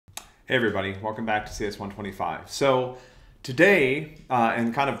Hey everybody, welcome back to CS 125. So today,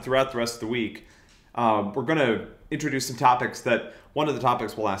 and kind of throughout the rest of the week, we're going to introduce some topics that one of the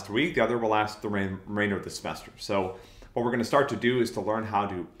topics will last a week, the other will last the remainder of the semester. So what we're going to start to do is to learn how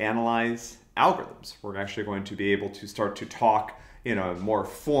to analyze algorithms. We're actually going to be able to start to talk in a more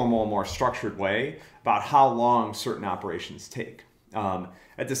formal, more structured way about how long certain operations take.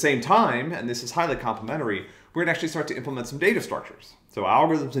 At the same time, and this is highly complementary, we're going to actually start to implement some data structures. So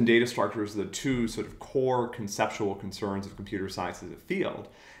algorithms and data structures are the two sort of core conceptual concerns of computer science as a field.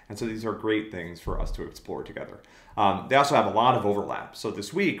 And so these are great things for us to explore together. They also have a lot of overlap. So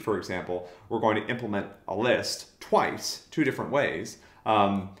this week, for example, we're going to implement a list twice, two different ways.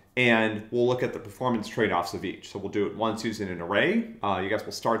 And we'll look at the performance trade-offs of each. So we'll do it once using an array. You guys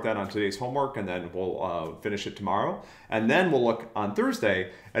will start that on today's homework, and then we'll finish it tomorrow. And then we'll look on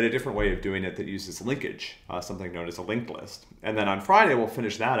Thursday at a different way of doing it that uses linkage, something known as a linked list. And then on Friday, we'll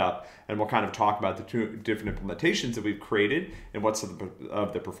finish that up, and we'll kind of talk about the two different implementations that we've created and what some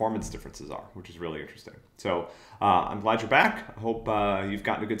of the performance differences are, which is really interesting. So I'm glad you're back. I hope you've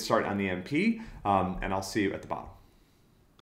gotten a good start on the MP, and I'll see you at the bottom.